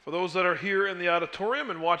For those that are here in the auditorium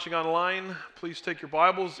and watching online, please take your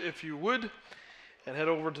Bibles, if you would, and head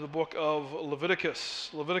over to the book of Leviticus.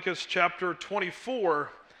 Leviticus chapter 24,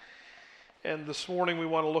 and this morning we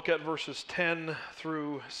want to look at verses 10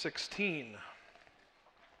 through 16.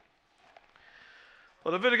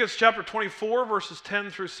 Leviticus chapter 24, verses 10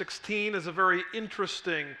 through 16 is a very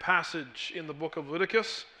interesting passage in the book of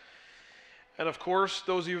Leviticus. And of course,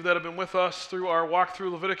 those of you that have been with us through our walk through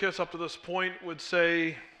Leviticus up to this point would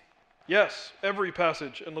say, yes, every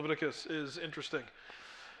passage in Leviticus is interesting.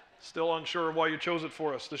 Still unsure why you chose it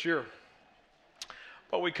for us this year.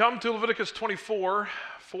 But we come to Leviticus 24,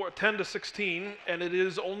 10 to 16, and it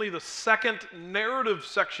is only the second narrative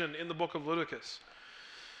section in the book of Leviticus.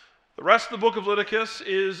 The rest of the book of Leviticus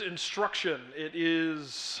is instruction. It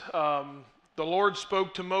is the Lord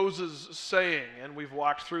spoke to Moses saying, and we've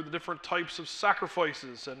walked through the different types of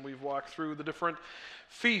sacrifices, and we've walked through the different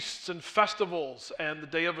feasts and festivals, and the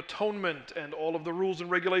Day of Atonement, and all of the rules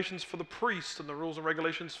and regulations for the priests, and the rules and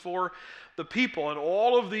regulations for the people, and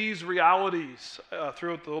all of these realities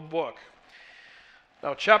throughout the book.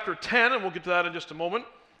 Now, chapter 10, and we'll get to that in just a moment,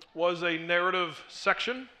 was a narrative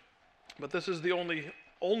section, but this is the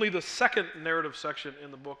only the second narrative section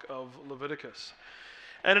in the book of Leviticus.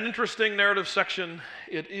 And an interesting narrative section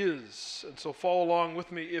it is. And so follow along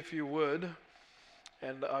with me if you would,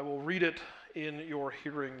 and I will read it in your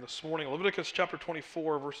hearing this morning. Leviticus chapter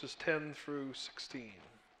 24, verses 10 through 16.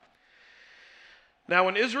 Now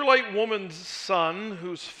an Israelite woman's son,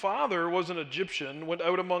 whose father was an Egyptian, went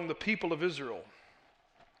out among the people of Israel.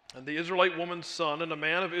 And the Israelite woman's son and a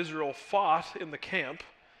man of Israel fought in the camp.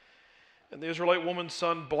 And the Israelite woman's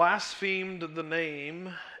son blasphemed the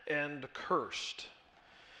name and cursed.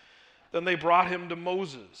 Then they brought him to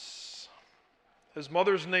Moses. His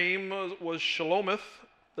mother's name was Shelomith,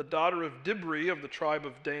 the daughter of Dibri of the tribe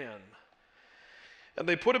of Dan. And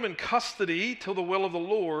they put him in custody till the will of the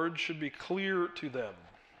Lord should be clear to them.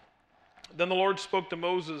 Then the Lord spoke to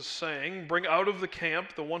Moses, saying, bring out of the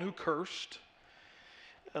camp the one who cursed,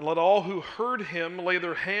 and let all who heard him lay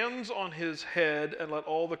their hands on his head, and let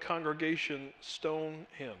all the congregation stone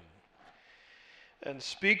him. And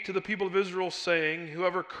speak to the people of Israel, saying,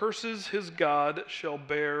 whoever curses his God shall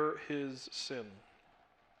bear his sin.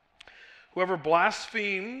 Whoever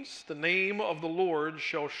blasphemes the name of the Lord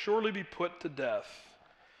shall surely be put to death.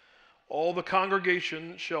 All the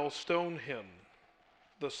congregation shall stone him.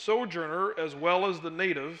 The sojourner as well as the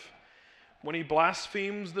native, when he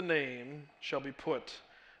blasphemes the name, shall be put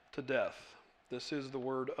to death. This is the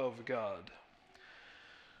word of God.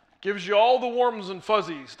 Gives you all the warms and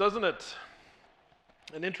fuzzies, doesn't it?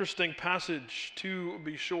 An interesting passage to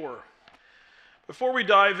be sure. Before we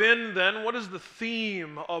dive in, then, what is the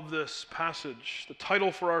theme of this passage? The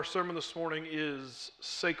title for our sermon this morning is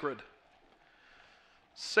Sacred.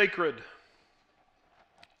 Sacred.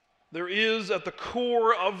 There is at the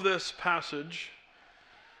core of this passage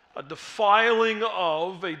a defiling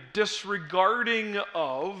of, a disregarding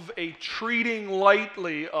of, a treating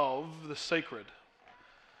lightly of the sacred.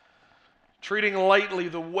 Treating lightly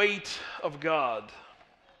the weight of God.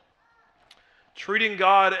 Treating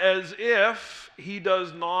God as if he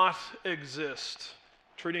does not exist.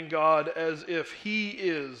 Treating God as if he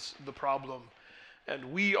is the problem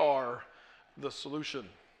and we are the solution.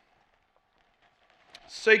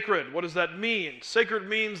 Sacred, what does that mean? Sacred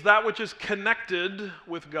means that which is connected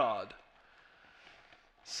with God.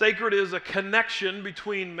 Sacred is a connection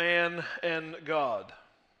between man and God.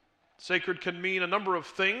 Sacred can mean a number of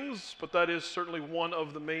things, but that is certainly one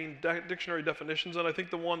of the main dictionary definitions, and I think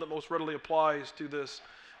the one that most readily applies to this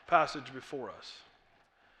passage before us.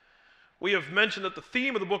 We have mentioned that the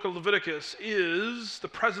theme of the book of Leviticus is the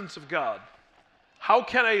presence of God. How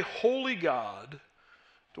can a holy God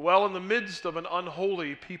dwell in the midst of an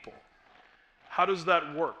unholy people? How does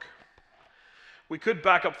that work? We could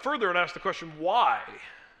back up further and ask the question, why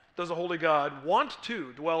does a holy God want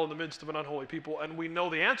to dwell in the midst of an unholy people? And we know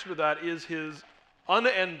the answer to that is his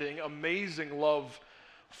unending, amazing love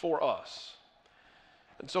for us.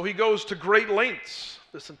 And so he goes to great lengths,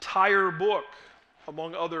 this entire book,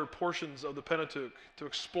 among other portions of the Pentateuch, to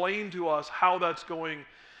explain to us how that's going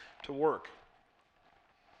to work.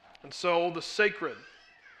 And so the sacred,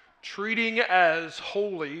 treating as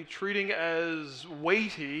holy, treating as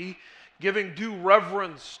weighty, giving due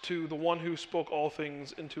reverence to the one who spoke all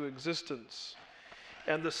things into existence.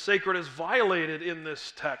 And the sacred is violated in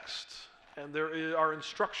this text. And there are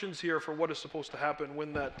instructions here for what is supposed to happen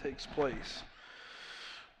when that takes place.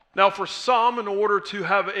 Now, for some, in order to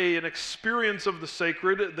have an experience of the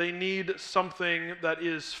sacred, they need something that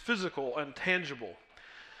is physical and tangible.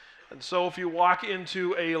 And so if you walk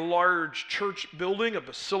into a large church building, a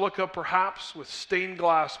basilica perhaps, with stained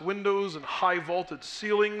glass windows and high vaulted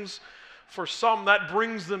ceilings, for some that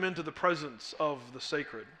brings them into the presence of the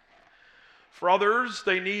sacred. For others,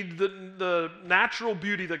 they need the natural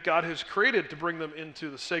beauty that God has created to bring them into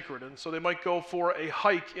the sacred. And so they might go for a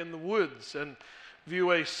hike in the woods and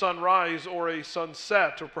view a sunrise or a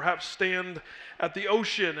sunset, or perhaps stand at the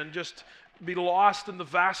ocean and just be lost in the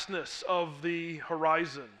vastness of the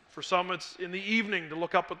horizon. For some, it's in the evening to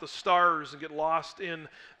look up at the stars and get lost in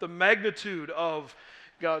the magnitude of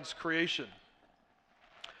God's creation.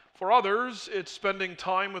 For others, it's spending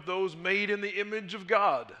time with those made in the image of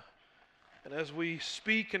God. And as we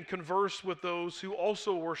speak and converse with those who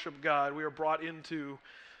also worship God, we are brought into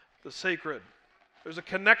the sacred. There's a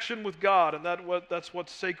connection with God, and that's what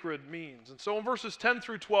sacred means. And so in verses 10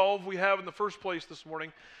 through 12, we have in the first place this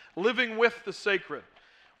morning, living with the sacred.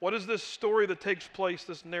 What is this story that takes place,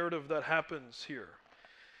 this narrative that happens here?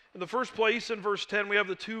 In the first place, in verse 10, we have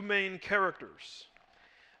the two main characters.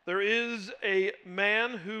 There is a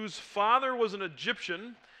man whose father was an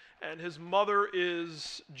Egyptian, and his mother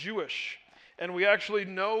is Jewish. And we actually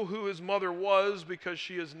know who his mother was because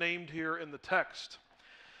she is named here in the text.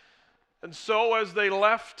 And so as they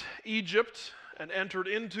left Egypt and entered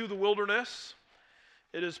into the wilderness,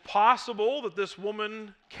 it is possible that this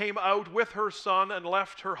woman came out with her son and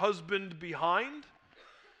left her husband behind.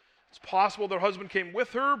 It's possible their husband came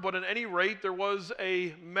with her, but at any rate, there was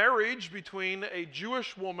a marriage between a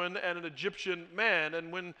Jewish woman and an Egyptian man.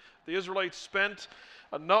 And when the Israelites spent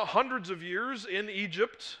hundreds of years in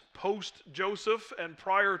Egypt, post-Joseph and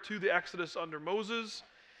prior to the Exodus under Moses,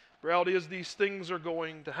 the reality is these things are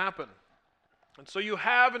going to happen. And so you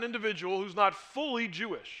have an individual who's not fully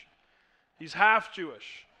Jewish. He's half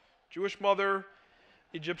Jewish. Jewish mother,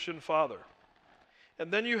 Egyptian father.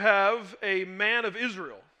 And then you have a man of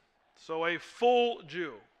Israel. So a full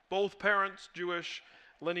Jew. Both parents Jewish,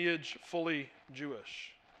 lineage fully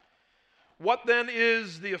Jewish. What then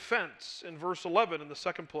is the offense in verse 11 in the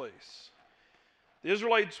second place? The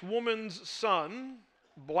Israelites' woman's son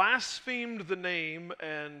blasphemed the name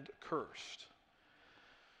and cursed.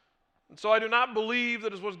 And so I do not believe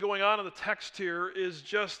that is what's going on in the text here is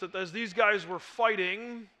just that as these guys were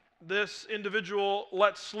fighting, this individual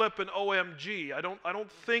let slip an OMG. I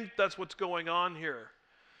don't think that's what's going on here.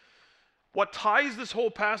 What ties this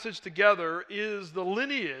whole passage together is the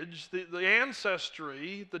lineage, the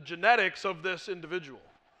ancestry, the genetics of this individual.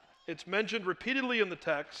 It's mentioned repeatedly in the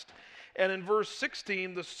text, and in verse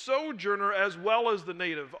 16, the sojourner as well as the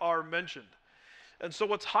native are mentioned. And so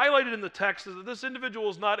what's highlighted in the text is that this individual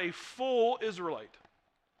is not a full Israelite.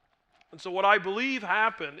 And so what I believe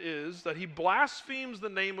happened is that he blasphemes the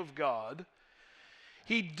name of God.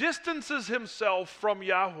 He distances himself from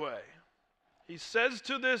Yahweh. He says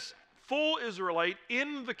to this full Israelite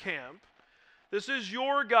in the camp, "This is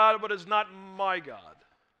your God, but it's not my God."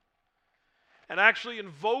 And actually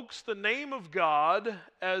invokes the name of God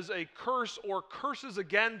as a curse or curses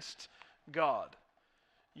against God.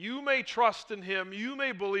 You may trust in him, you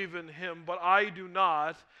may believe in him, but I do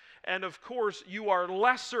not. And of course, you are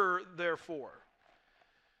lesser therefore.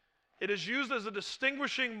 It is used as a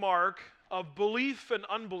distinguishing mark of belief and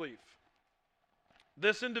unbelief.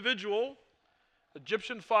 This individual,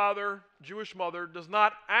 Egyptian father, Jewish mother, does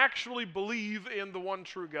not actually believe in the one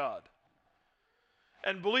true God.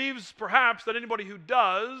 And believes perhaps that anybody who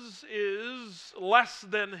does is less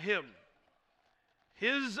than him.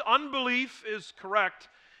 His unbelief is correct,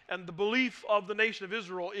 and the belief of the nation of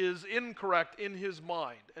Israel is incorrect in his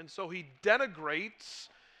mind. And so he denigrates,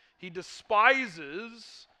 he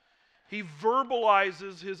despises, he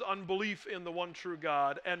verbalizes his unbelief in the one true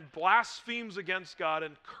God and blasphemes against God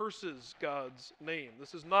and curses God's name.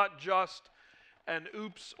 This is not just an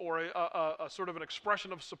oops or a sort of an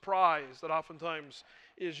expression of surprise that oftentimes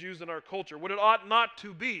is used in our culture. What it ought not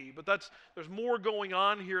to be, but there's more going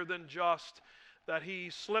on here than just that he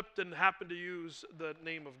slipped and happened to use the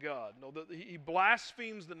name of God. No, that he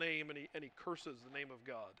blasphemes the name and he curses the name of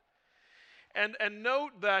God. And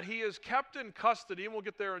note that he is kept in custody, and we'll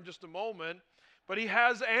get there in just a moment, but he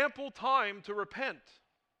has ample time to repent.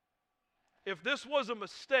 If this was a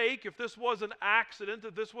mistake, if this was an accident,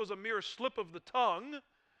 if this was a mere slip of the tongue,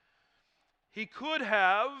 he could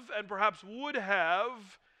have and perhaps would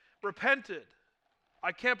have repented.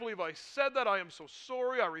 I can't believe I said that. I am so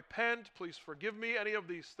sorry. I repent. Please forgive me. Any of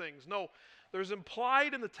these things. No, there's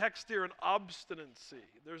implied in the text here an obstinacy.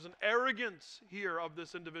 There's an arrogance here of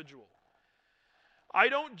this individual. I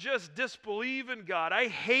don't just disbelieve in God. I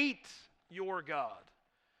hate your God.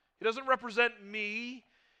 He doesn't represent me.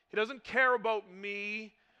 He doesn't care about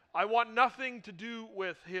me. I want nothing to do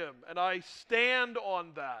with him, and I stand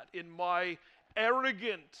on that in my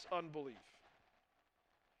arrogant unbelief.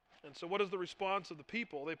 And so what is the response of the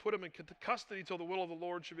people? They put him in custody until the will of the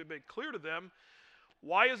Lord should be made clear to them.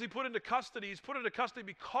 Why is he put into custody? He's put into custody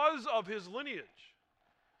because of his lineage.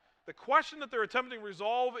 The question that they're attempting to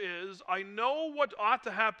resolve is, I know what ought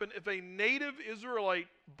to happen if a native Israelite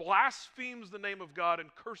blasphemes the name of God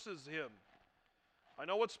and curses him. I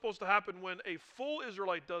know what's supposed to happen when a full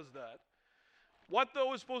Israelite does that. What,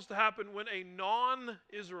 though, is supposed to happen when a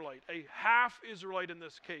non-Israelite, a half-Israelite in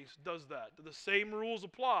this case, does that? Do the same rules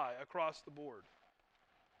apply across the board?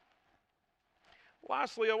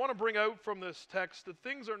 Lastly, I want to bring out from this text that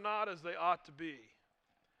things are not as they ought to be.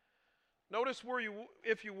 Notice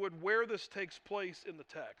if you would, where this takes place in the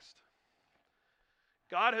text.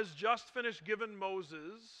 God has just finished giving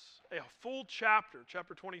Moses a full chapter,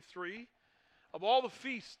 chapter 23, of all the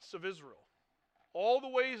feasts of Israel, all the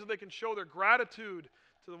ways that they can show their gratitude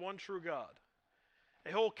to the one true God.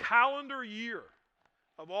 A whole calendar year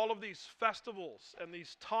of all of these festivals and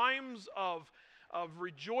these times of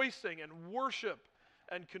rejoicing and worship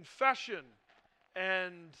and confession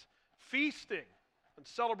and feasting and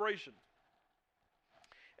celebration.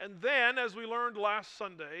 And then, as we learned last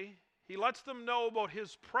Sunday, he lets them know about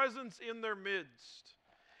his presence in their midst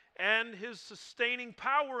and his sustaining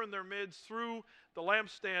power in their midst through the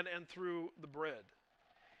lampstand and through the bread.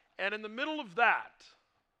 And in the middle of that,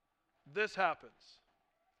 this happens.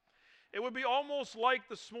 It would be almost like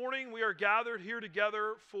this morning we are gathered here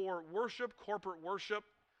together for worship, corporate worship.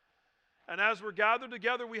 And as we're gathered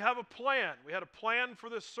together, we have a plan. We had a plan for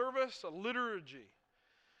this service, a liturgy.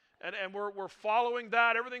 And we're following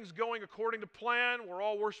that. Everything's going according to plan. We're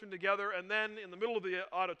all worshiping together. And then in the middle of the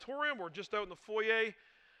auditorium, or just out in the foyer,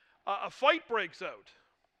 a fight breaks out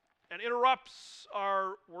and interrupts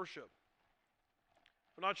our worship.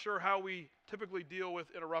 I'm not sure how we typically deal with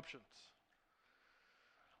interruptions.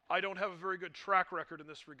 I don't have a very good track record in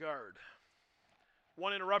this regard.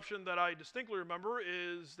 One interruption that I distinctly remember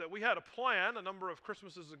is that we had a plan a number of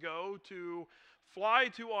Christmases ago to fly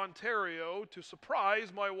to Ontario to surprise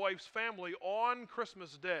my wife's family on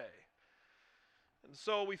Christmas Day. And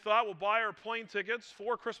so we thought we'll buy our plane tickets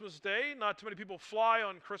for Christmas Day. Not too many people fly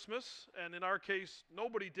on Christmas, and in our case,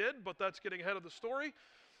 nobody did, but that's getting ahead of the story.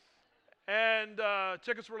 And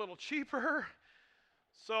tickets were a little cheaper.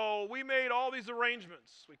 So we made all these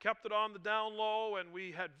arrangements. We kept it on the down low, and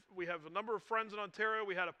we have a number of friends in Ontario.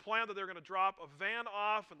 We had a plan that they were going to drop a van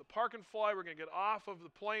off in the park and fly. We're going to get off of the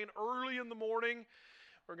plane early in the morning.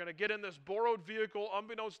 We're going to get in this borrowed vehicle,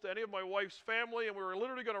 unbeknownst to any of my wife's family, and we were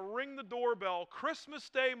literally going to ring the doorbell Christmas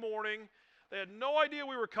Day morning. They had no idea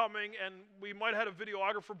we were coming, and we might have had a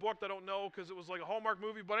videographer booked. I don't know, because it was like a Hallmark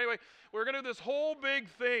movie. But anyway, we were going to do this whole big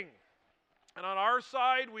thing. And on our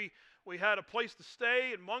side, we had a place to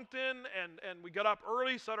stay in Moncton, and we got up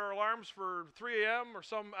early, set our alarms for 3 a.m. or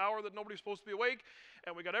some hour that nobody's supposed to be awake,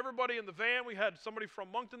 and we got everybody in the van. We had somebody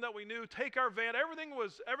from Moncton that we knew take our van. Everything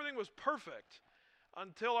was perfect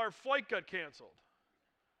until our flight got canceled.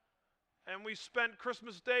 And we spent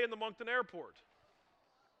Christmas Day in the Moncton airport.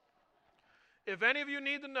 If any of you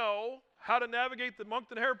need to know how to navigate the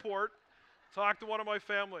Moncton airport, talk to one of my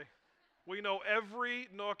family. We know every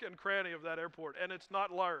nook and cranny of that airport, and it's not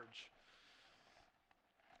large.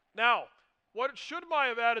 Now, what should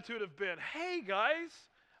my attitude have been? Hey, guys,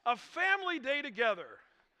 a family day together.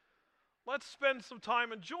 Let's spend some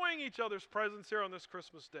time enjoying each other's presence here on this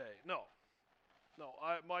Christmas day. No,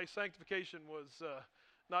 my sanctification was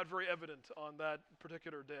not very evident on that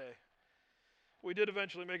particular day. We did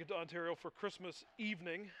eventually make it to Ontario for Christmas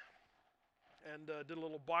evening, and did a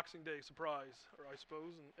little Boxing Day surprise, or I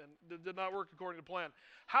suppose, and it did not work according to plan.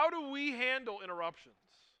 How do we handle interruptions?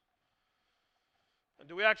 And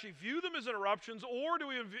do we actually view them as interruptions, or do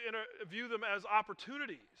we view them as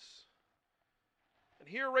opportunities? And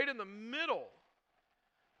here, right in the middle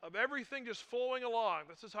of everything just flowing along,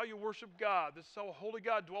 this is how you worship God. This is how a holy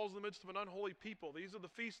God dwells in the midst of an unholy people. These are the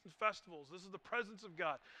feasts and festivals. This is the presence of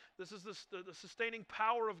God. This is the sustaining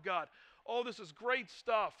power of God. Oh, this is great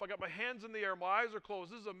stuff. I got my hands in the air. My eyes are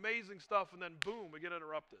closed. This is amazing stuff. And then, boom, we get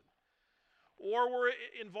interrupted. Or we're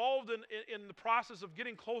involved in the process of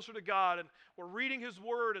getting closer to God, and we're reading His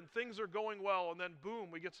Word, and things are going well. And then, boom,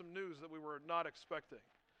 we get some news that we were not expecting.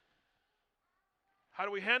 How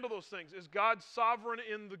do we handle those things? Is God sovereign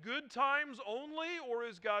in the good times only, or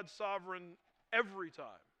is God sovereign every time,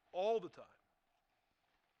 all the time?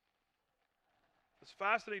 It's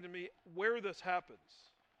fascinating to me where this happens.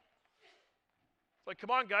 It's like,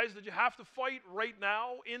 come on, guys, did you have to fight right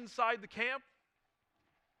now inside the camp?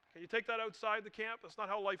 Can you take that outside the camp? That's not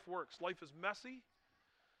how life works. Life is messy.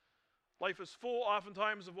 Life is full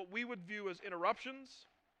oftentimes of what we would view as interruptions,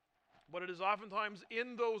 but it is oftentimes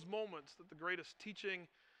in those moments that the greatest teaching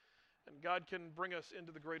and God can bring us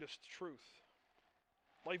into the greatest truth.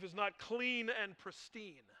 Life is not clean and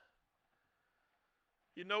pristine.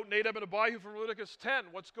 You note Nadab and Abihu from Leviticus 10.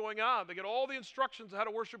 What's going on? They get all the instructions on how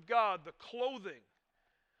to worship God, the clothing,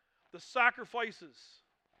 the sacrifices.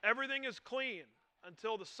 Everything is clean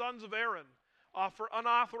until the sons of Aaron offer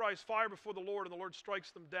unauthorized fire before the Lord and the Lord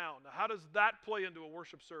strikes them down. Now, how does that play into a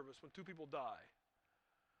worship service when two people die?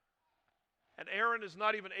 And Aaron is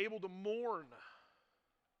not even able to mourn.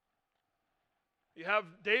 You have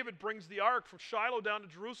David brings the ark from Shiloh down to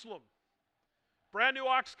Jerusalem. Brand new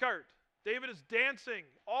ox cart. David is dancing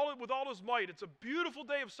with all his might. It's a beautiful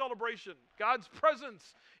day of celebration. God's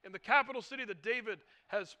presence in the capital city that David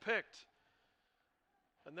has picked.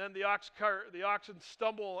 And then the oxen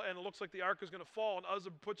stumble, and it looks like the ark is going to fall, and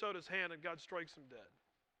Uzzah puts out his hand, and God strikes him dead.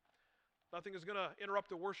 Nothing is going to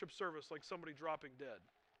interrupt a worship service like somebody dropping dead.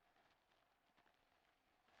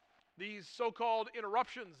 These so-called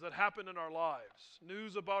interruptions that happen in our lives,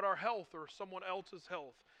 news about our health or someone else's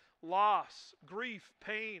health, loss, grief,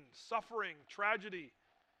 pain, suffering, tragedy,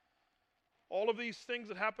 all of these things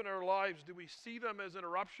that happen in our lives, do we see them as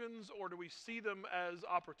interruptions or do we see them as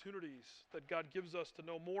opportunities that God gives us to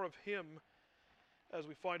know more of Him as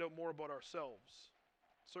we find out more about ourselves?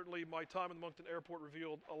 Certainly my time in the Moncton Airport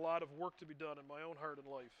revealed a lot of work to be done in my own heart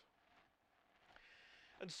and life.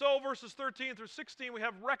 And so verses 13 through 16, we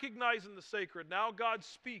have recognizing the sacred. Now God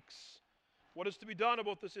speaks what is to be done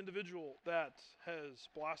about this individual that has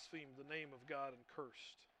blasphemed the name of God and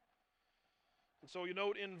cursed. And so you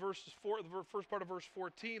note in the first part of verse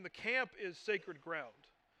 14, the camp is sacred ground.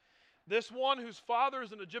 This one whose father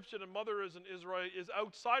is an Egyptian and mother is an Israelite is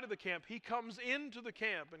outside of the camp. He comes into the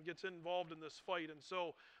camp and gets involved in this fight. And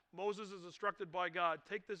so Moses is instructed by God,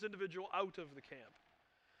 take this individual out of the camp.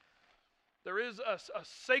 There is a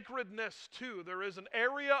sacredness too. There is an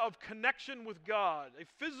area of connection with God, a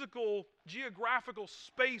physical, geographical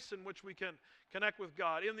space in which we can connect with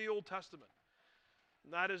God in the Old Testament.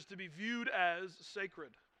 And that is to be viewed as sacred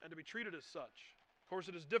and to be treated as such. Of course,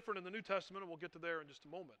 it is different in the New Testament, and we'll get to there in just a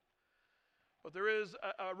moment. But there is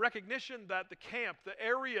a recognition that the camp, the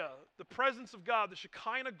area, the presence of God, the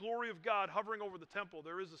Shekinah glory of God hovering over the temple,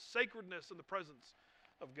 there is a sacredness in the presence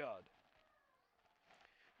of God.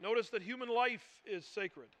 Notice that human life is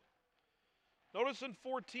sacred. Notice in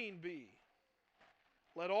 14b,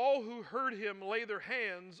 let all who heard him lay their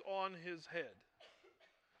hands on his head.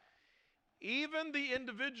 Even the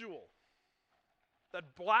individual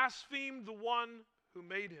that blasphemed the one who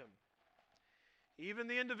made him, even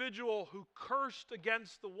the individual who cursed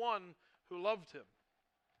against the one who loved him,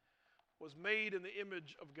 was made in the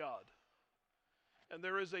image of God. And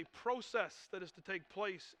there is a process that is to take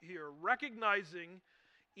place here, recognizing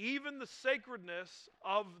even the sacredness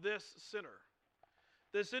of this sinner.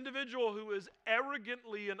 This individual who is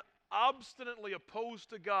arrogantly and obstinately opposed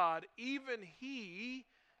to God, even he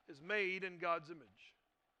is made in God's image.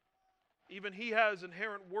 Even he has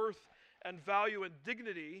inherent worth and value and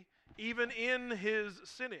dignity, even in his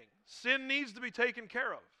sinning. Sin needs to be taken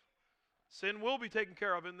care of. Sin will be taken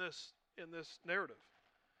care of in this narrative.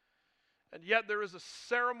 And yet there is a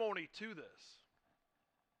ceremony to this.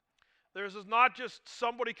 There's not just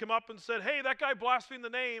somebody come up and said, hey, that guy blasphemed the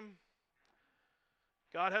name.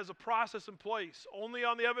 God has a process in place. Only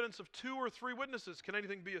on the evidence of 2 or 3 witnesses can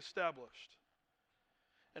anything be established.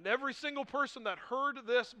 And every single person that heard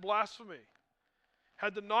this blasphemy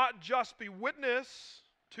had to not just be witness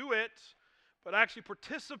to it, but actually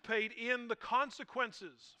participate in the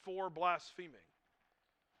consequences for blaspheming.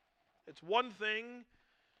 It's one thing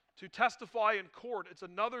to testify in court. It's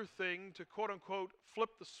another thing to, quote unquote,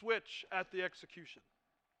 flip the switch at the execution.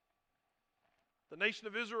 The nation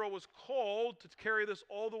of Israel was called to carry this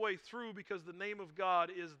all the way through because the name of God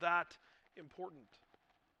is that important.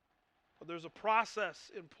 But there's a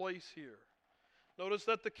process in place here. Notice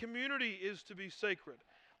that the community is to be sacred.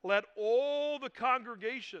 Let all the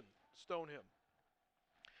congregation stone him.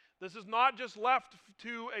 This is not just left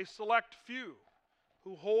to a select few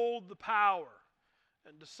who hold the power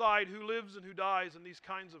and decide who lives and who dies and these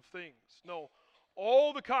kinds of things. No,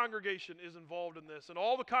 all the congregation is involved in this, and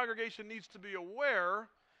all the congregation needs to be aware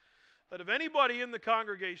that if anybody in the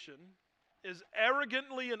congregation is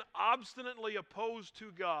arrogantly and obstinately opposed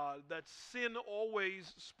to God, that sin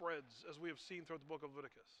always spreads, as we have seen throughout the book of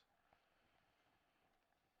Leviticus.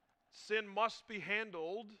 Sin must be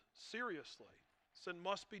handled seriously. Sin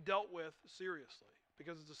must be dealt with seriously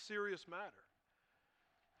because it's a serious matter.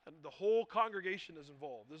 And the whole congregation is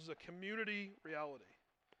involved. This is a community reality.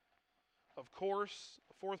 Of course,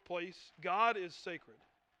 fourth place, God is sacred.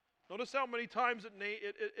 Notice how many times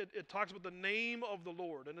it talks about the name of the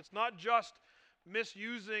Lord. And it's not just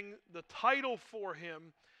misusing the title for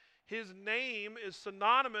him. His name is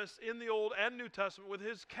synonymous in the Old and New Testament with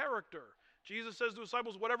his character. Jesus says to his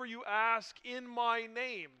disciples, whatever you ask in my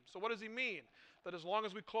name. So what does he mean? That as long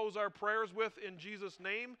as we close our prayers with in Jesus'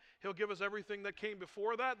 name, he'll give us everything that came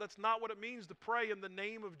before that? That's not what it means to pray in the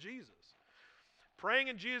name of Jesus. Praying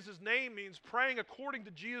in Jesus' name means praying according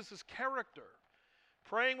to Jesus' character.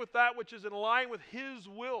 Praying with that which is in line with his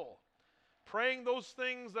will. Praying those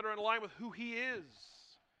things that are in line with who he is.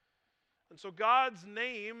 And so God's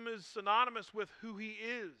name is synonymous with who he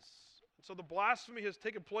is. And so the blasphemy has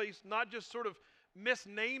taken place not just sort of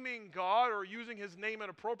misnaming God or using his name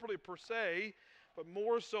inappropriately per se, but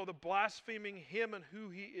more so the blaspheming him and who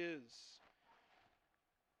he is.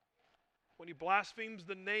 When he blasphemes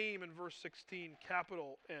the name in verse 16,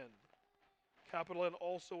 capital N. Capital N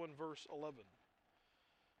also in verse 11.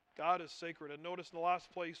 God is sacred. And notice in the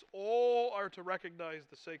last place, all are to recognize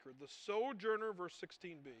the sacred. The sojourner, verse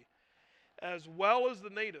 16b, as well as the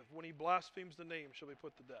native, when he blasphemes the name, shall be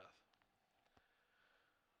put to death.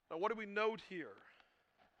 Now, what do we note here?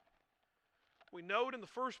 We note in the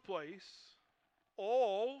first place,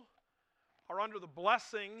 all are under the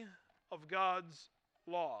blessing of God's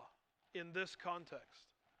law in this context.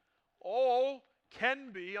 All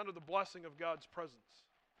can be under the blessing of God's presence.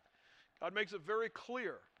 God makes it very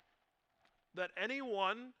clear that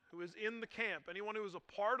anyone who is in the camp, anyone who is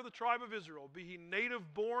a part of the tribe of Israel, be he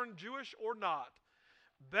native-born Jewish or not,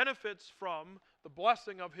 benefits from the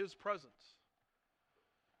blessing of his presence.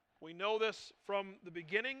 We know this from the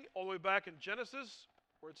beginning, all the way back in Genesis,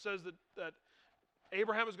 where it says that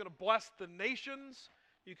Abraham is going to bless the nations.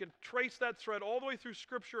 You can trace that thread all the way through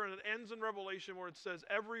Scripture, and it ends in Revelation where it says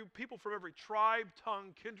every people from every tribe,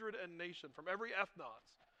 tongue, kindred, and nation, from every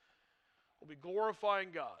ethnos, will be glorifying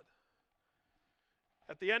God.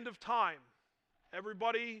 At the end of time,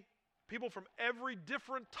 everybody, people from every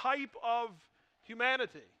different type of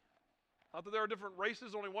humanity, not that there are different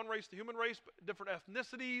races, only one race, the human race, but different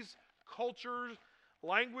ethnicities, cultures,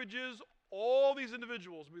 languages, all these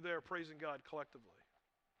individuals will be there praising God collectively.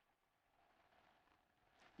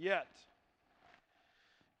 Yet,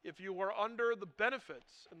 if you are under the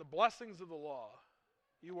benefits and the blessings of the law,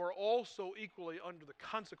 you are also equally under the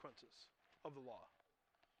consequences of the law.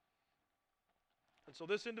 And so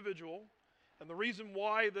this individual, and the reason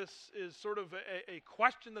why this is sort of a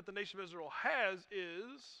question that the nation of Israel has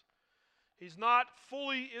is, he's not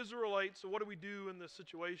fully Israelite, so what do we do in this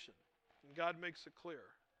situation? And God makes it clear.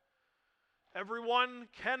 Everyone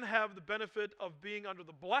can have the benefit of being under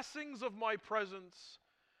the blessings of my presence,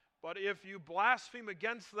 but if you blaspheme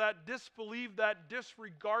against that, disbelieve that,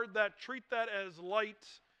 disregard that, treat that as light,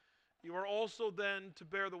 you are also then to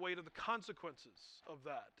bear the weight of the consequences of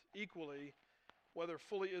that, equally, whether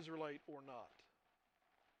fully Israelite or not.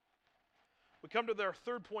 We come to their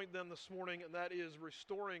third point then this morning, and that is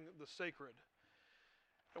restoring the sacred.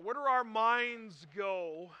 And where do our minds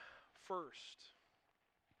go first?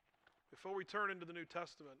 Before we turn into the New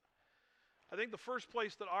Testament, I think the first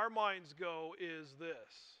place that our minds go is this.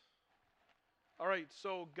 All right,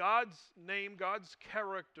 so God's name, God's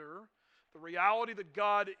character, the reality that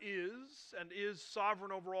God is and is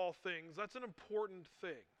sovereign over all things, that's an important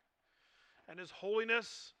thing. And his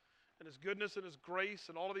holiness and his goodness and his grace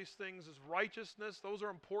and all of these things, his righteousness, those are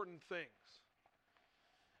important things.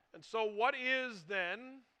 And so what is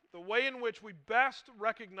then the way in which we best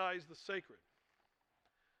recognize the sacred?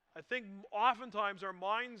 I think oftentimes our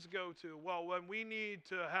minds go to, well, when we need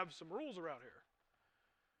to have some rules around here.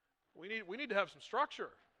 We need to have some structure.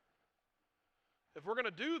 If we're going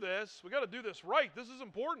to do this, we got to do this right. This is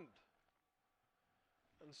important.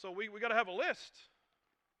 And so we got to have a list.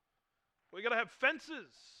 We got to have fences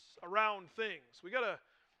around things. We got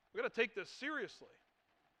to take this seriously.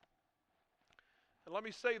 And let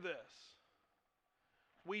me say this.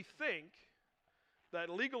 We think that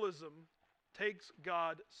legalism takes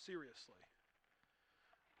God seriously.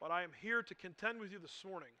 But I am here to contend with you this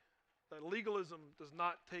morning that legalism does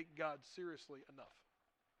not take God seriously enough.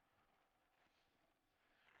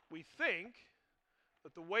 We think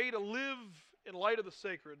that the way to live in light of the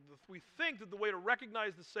sacred, we think that the way to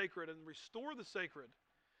recognize the sacred and restore the sacred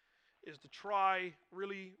is to try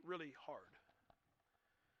really, really hard.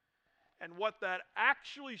 And what that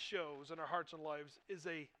actually shows in our hearts and lives is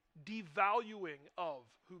a devaluing of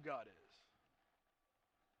who God is.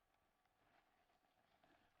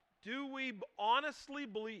 Do we honestly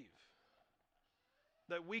believe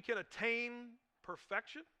that we can attain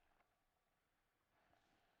perfection?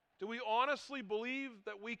 Do we honestly believe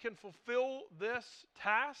that we can fulfill this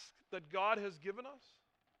task that God has given us?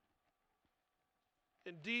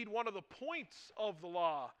 Indeed, one of the points of the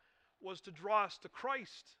law was to draw us to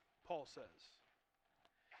Christ, Paul says.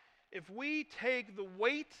 If we take the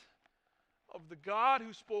weight of the God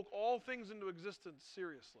who spoke all things into existence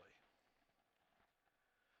seriously,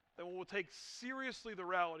 then we will take seriously the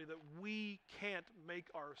reality that we can't make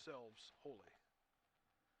ourselves holy.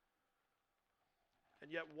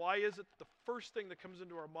 And yet, why is it the first thing that comes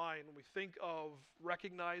into our mind when we think of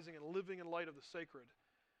recognizing and living in light of the sacred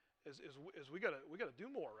is we gotta do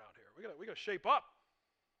more around here. We gotta shape up.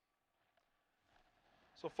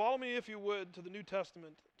 So follow me, if you would, to the New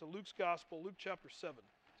Testament, to Luke's Gospel, Luke chapter 7.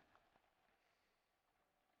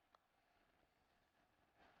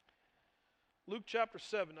 Luke chapter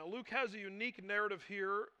 7. Now, Luke has a unique narrative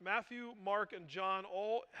here. Matthew, Mark, and John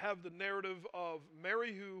all have the narrative of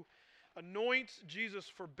Mary who anoints Jesus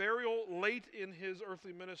for burial late in his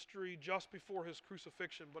earthly ministry, just before his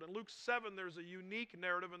crucifixion. But in Luke 7, there's a unique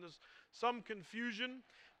narrative, and there's some confusion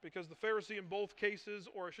because the Pharisee in both cases,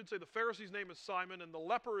 or I should say the Pharisee's name is Simon, and the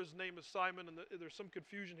leper's name is Simon, and there's some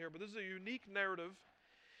confusion here. But this is a unique narrative,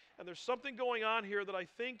 and there's something going on here that I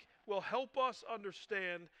think will help us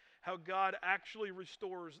understand how God actually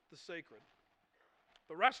restores the sacred.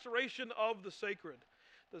 The restoration of the sacred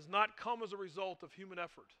does not come as a result of human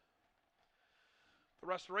effort. The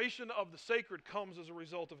restoration of the sacred comes as a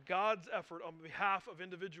result of God's effort on behalf of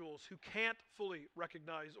individuals who can't fully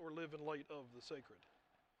recognize or live in light of the sacred.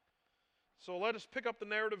 So let us pick up the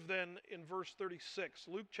narrative then in verse 36.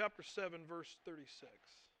 Luke chapter 7, verse 36.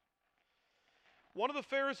 One of the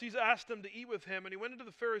Pharisees asked him to eat with him, and he went into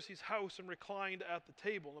the Pharisee's house and reclined at the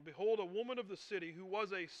table. And behold, a woman of the city who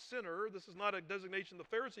was a sinner, this is not a designation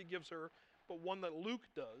the Pharisee gives her, but one that Luke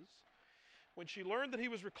does, when she learned that he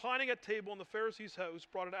was reclining at table in the Pharisee's house,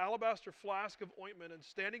 brought an alabaster flask of ointment, and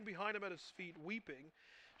standing behind him at his feet, weeping,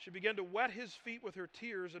 she began to wet his feet with her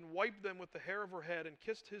tears, and wiped them with the hair of her head, and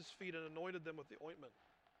kissed his feet, and anointed them with the ointment.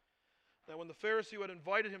 Now when the Pharisee who had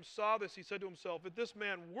invited him saw this, he said to himself, if this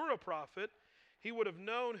man were a prophet, he would have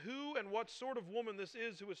known who and what sort of woman this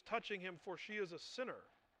is who is touching him, for she is a sinner.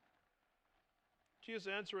 Jesus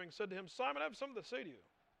answering said to him, Simon, I have something to say to you.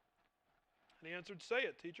 And he answered, say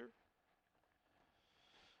it, teacher.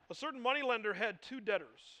 A certain moneylender had two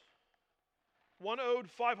debtors. One owed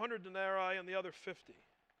 500 denarii and the other 50.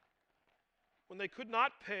 When they could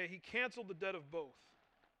not pay, he canceled the debt of both.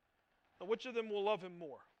 Now which of them will love him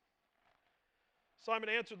more? Simon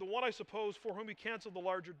answered, the one, I suppose, for whom he canceled the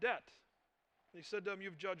larger debt. And he said to him,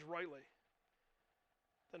 you've judged rightly.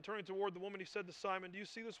 Then turning toward the woman, he said to Simon, do you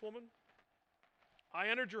see this woman? I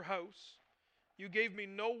entered your house. You gave me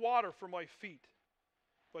no water for my feet,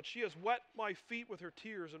 but she has wet my feet with her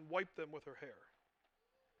tears and wiped them with her hair.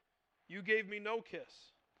 You gave me no kiss,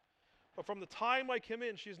 but from the time I came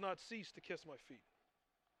in, she has not ceased to kiss my feet.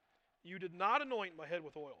 You did not anoint my head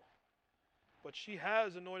with oil, but she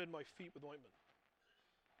has anointed my feet with ointment.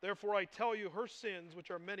 Therefore I tell you, her sins,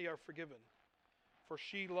 which are many, are forgiven, for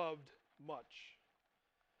she loved much.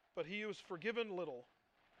 But he who is forgiven little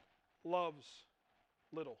loves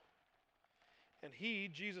little. And he,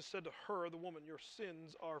 Jesus, said to her, the woman, your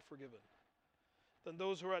sins are forgiven. Then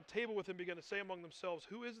those who were at table with him began to say among themselves,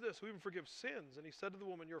 who is this who even forgives sins? And he said to the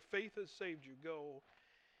woman, your faith has saved you. Go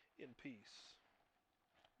in peace.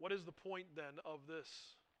 What is the point then of this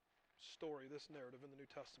story, this narrative in the New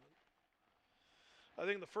Testament? I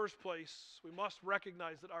think in the first place, we must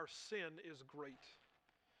recognize that our sin is great.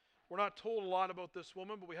 We're not told a lot about this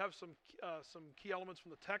woman, but we have some key elements from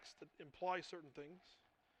the text that imply certain things.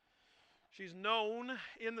 She's known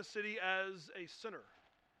in the city as a sinner.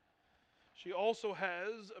 She also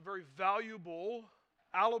has a very valuable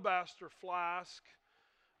alabaster flask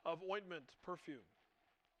of ointment, perfume.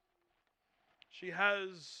 She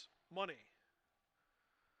has money.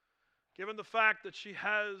 Given the fact that she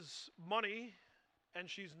has money and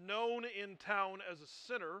she's known in town as a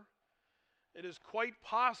sinner, it is quite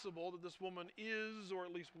possible that this woman is, or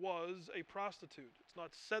at least was, a prostitute. It's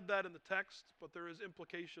not said that in the text, but there is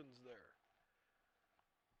implications there.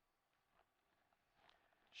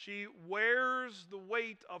 She wears the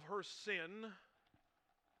weight of her sin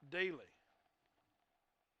daily.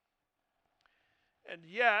 And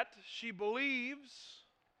yet, she believes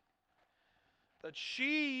that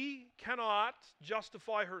she cannot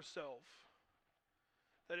justify herself.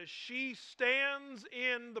 That as she stands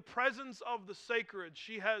in the presence of the sacred,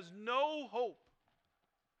 she has no hope.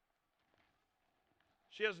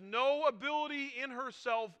 She has no ability in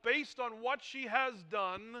herself, based on what she has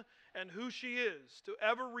done and who she is, to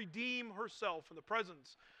ever redeem herself in the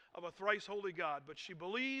presence of a thrice holy God, but she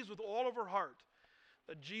believes with all of her heart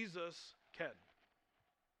that Jesus can,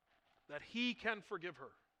 that he can forgive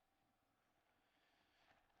her.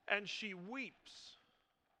 And she weeps.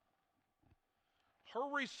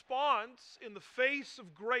 Her response in the face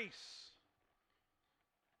of grace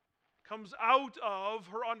comes out of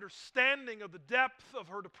her understanding of the depth of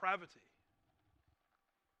her depravity.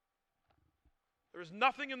 There is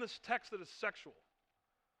nothing in this text that is sexual.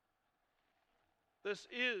 This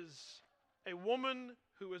is a woman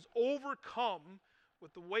who is overcome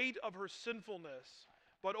with the weight of her sinfulness,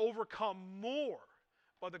 but overcome more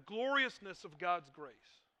by the gloriousness of God's grace.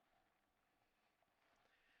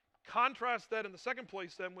 Contrast that in the second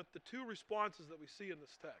place then with the two responses that we see in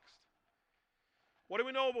this text. What do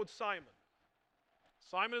we know about Simon?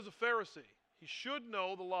 Simon is a Pharisee. He should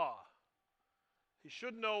know the law. He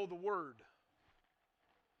should know the word.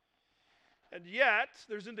 And yet,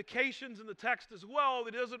 there's indications in the text as well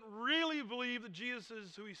that he doesn't really believe that Jesus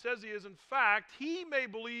is who he says he is. In fact, he may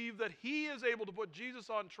believe that he is able to put Jesus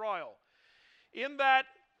on trial. In that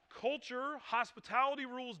culture, hospitality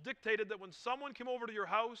rules dictated that when someone came over to your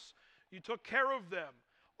house, you took care of them,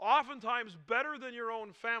 oftentimes better than your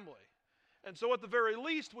own family. And so at the very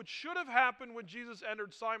least, what should have happened when Jesus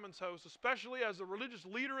entered Simon's house, especially as a religious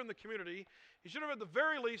leader in the community, he should have at the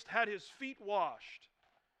very least had his feet washed.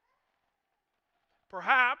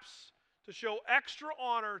 Perhaps, to show extra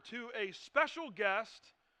honor to a special guest,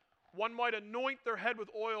 one might anoint their head with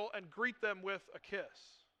oil and greet them with a kiss.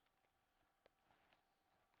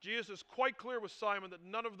 Jesus is quite clear with Simon that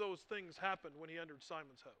none of those things happened when he entered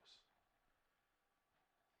Simon's house.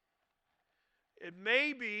 It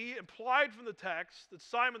may be implied from the text that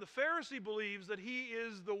Simon the Pharisee believes that he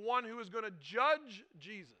is the one who is going to judge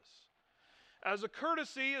Jesus. As a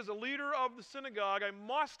courtesy, as a leader of the synagogue, I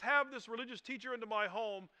must have this religious teacher into my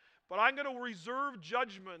home, but I'm going to reserve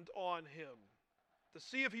judgment on him to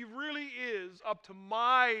see if he really is up to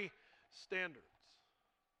my standards.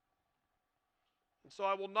 And so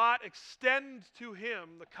I will not extend to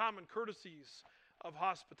him the common courtesies of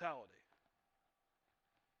hospitality.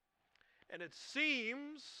 And it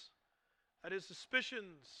seems that his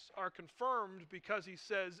suspicions are confirmed because he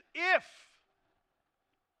says, if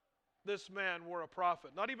this man were a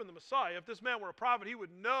prophet, not even the Messiah, if this man were a prophet, he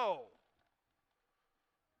would know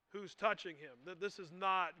who's touching him, that this is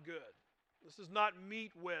not good. This does not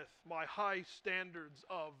meet with my high standards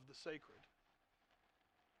of the sacred.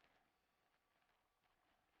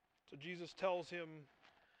 So Jesus tells him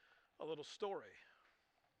a little story.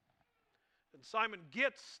 And Simon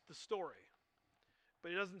gets the story,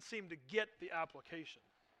 but he doesn't seem to get the application.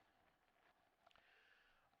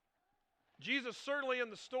 Jesus certainly in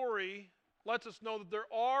the story lets us know that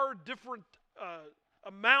there are different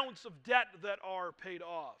amounts of debt that are paid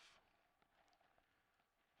off.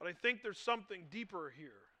 But I think there's something deeper here.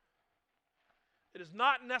 It is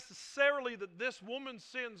not necessarily that this woman's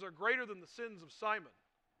sins are greater than the sins of Simon,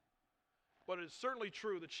 but it is certainly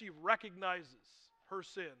true that she recognizes her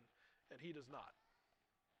sin and he does not.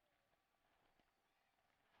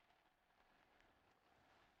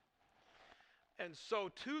 And so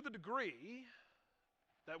to the degree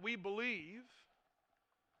that we believe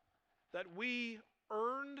that we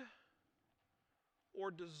earned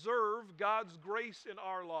or deserve God's grace in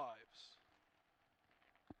our lives,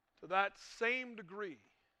 to that same degree,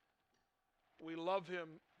 we love him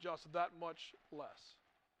just that much less.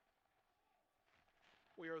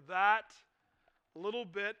 We are that little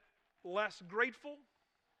bit less grateful.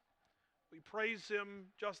 We praise him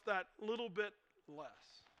just that little bit less.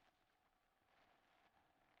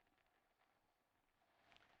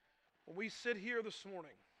 When we sit here this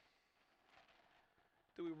morning,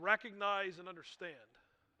 do we recognize and understand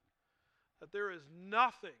that there is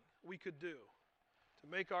nothing we could do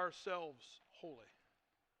to make ourselves holy?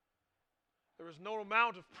 There is no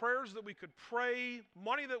amount of prayers that we could pray,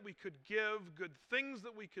 money that we could give, good things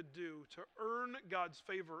that we could do to earn God's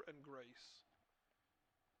favor and grace.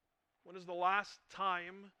 When is the last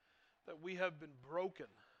time that we have been broken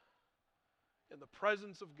in the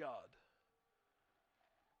presence of God,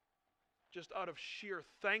 just out of sheer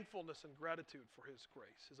thankfulness and gratitude for his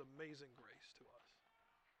grace, his amazing grace to us?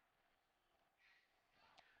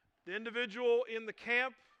 The individual in the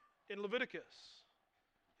camp in Leviticus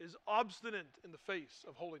is obstinate in the face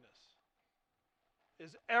of holiness,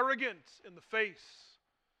 is arrogant in the face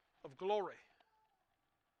of glory,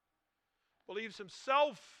 believes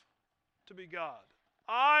himself to be God.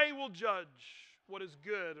 I will judge what is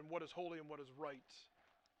good and what is holy and what is right.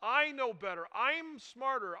 I know better. I'm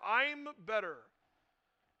smarter. I'm better.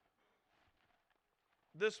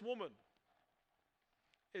 This woman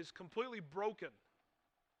is completely broken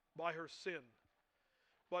by her sin,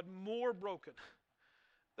 but more broken,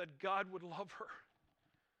 that God would love her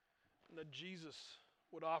and that Jesus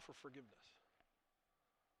would offer forgiveness.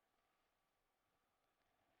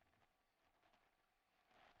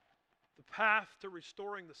 The path to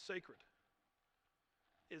restoring the sacred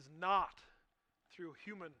is not through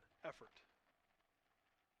human effort.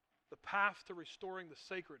 The path to restoring the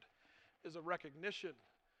sacred is a recognition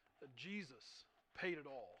that Jesus paid it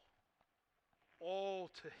all. All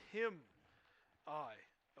to him I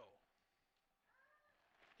owe.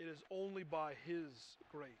 It is only by his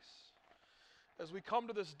grace. As we come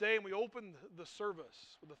to this day and we open the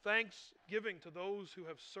service with a thanksgiving to those who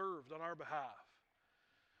have served on our behalf,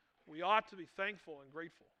 we ought to be thankful and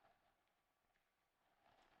grateful.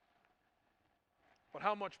 But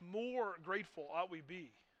how much more grateful ought we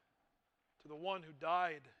be to the one who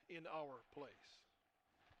died in our place?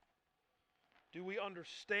 Do we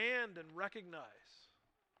understand and recognize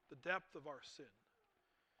the depth of our sin?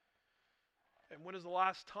 And when is the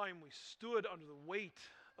last time we stood under the weight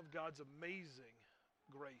of God's amazing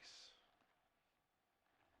grace?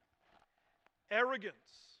 Arrogance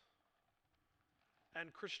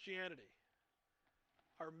and Christianity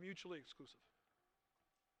are mutually exclusive.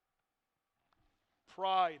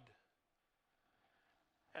 Pride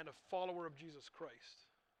and a follower of Jesus Christ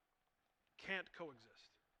can't coexist.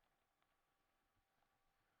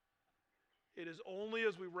 It is only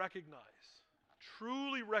as we recognize,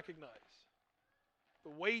 truly recognize, the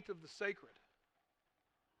weight of the sacred,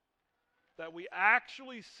 that we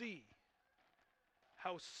actually see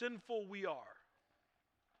how sinful we are,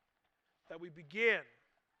 that we begin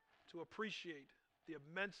to appreciate the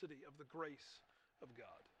immensity of the grace of God.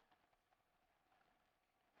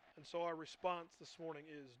 And so our response this morning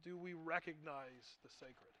is, do we recognize the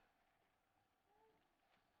sacred?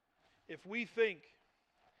 If we think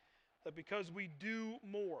that because we do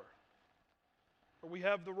more, or we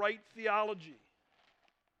have the right theology,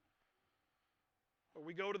 or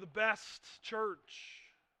we go to the best church,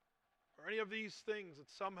 or any of these things, that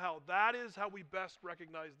somehow that is how we best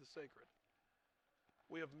recognize the sacred,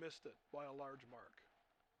 we have missed it by a large mark.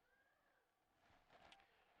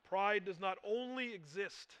 Pride does not only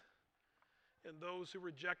exist in those who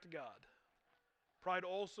reject God. Pride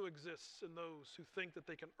also exists in those who think that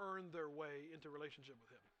they can earn their way into relationship with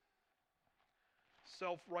him.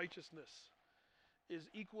 Self-righteousness is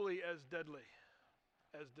equally as deadly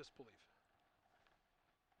as disbelief.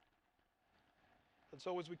 And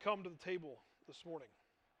so as we come to the table this morning,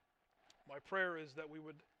 my prayer is that we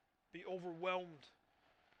would be overwhelmed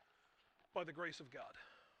by the grace of God.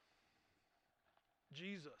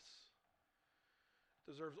 Jesus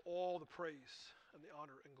deserves all the praise and the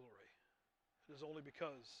honor and glory. It is only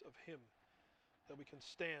because of him that we can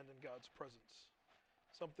stand in God's presence.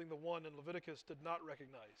 Something the one in Leviticus did not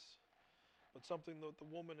recognize, but something that the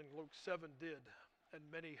woman in Luke 7 did, and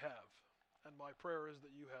many have. And my prayer is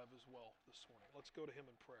that you have as well this morning. Let's go to him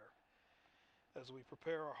in prayer as we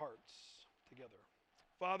prepare our hearts together.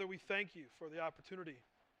 Father, we thank you for the opportunity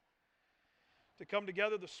to come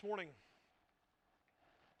together this morning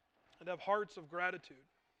and have hearts of gratitude.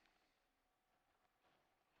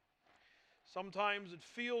 Sometimes it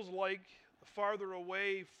feels like the farther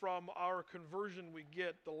away from our conversion we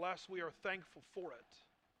get, the less we are thankful for it.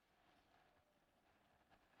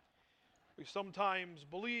 We sometimes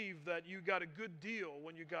believe that you got a good deal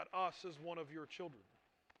when you got us as one of your children.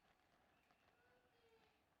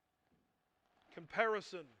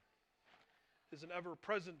 Comparison is an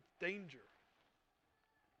ever-present danger.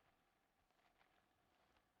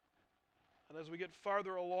 And as we get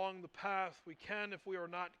farther along the path, we can, if we are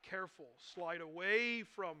not careful, slide away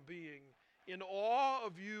from being in awe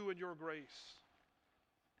of you and your grace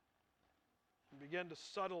and begin to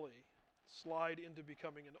subtly slide into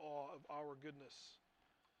becoming in awe of our goodness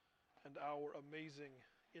and our amazing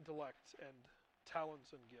intellect and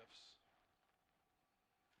talents and gifts.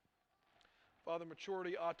 Father,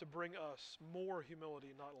 maturity ought to bring us more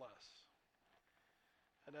humility, not less.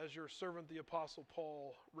 And as your servant, the Apostle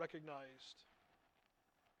Paul, recognized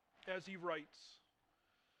as he writes,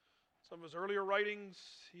 some of his earlier writings,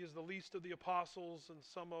 he is the least of the apostles, and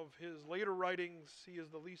some of his later writings, he is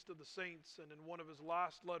the least of the saints, and in one of his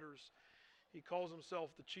last letters, he calls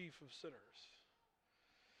himself the chief of sinners.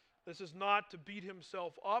 This is not to beat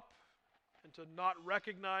himself up and to not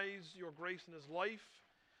recognize your grace in his life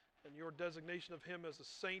and your designation of him as a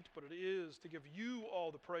saint, but it is to give you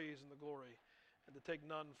all the praise and the glory and to take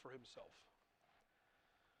none for himself.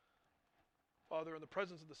 Father, in the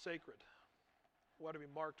presence of the sacred, we ought to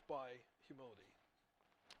be marked by humility.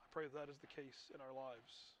 I pray that is the case in our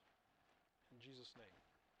lives. In Jesus'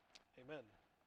 name, amen.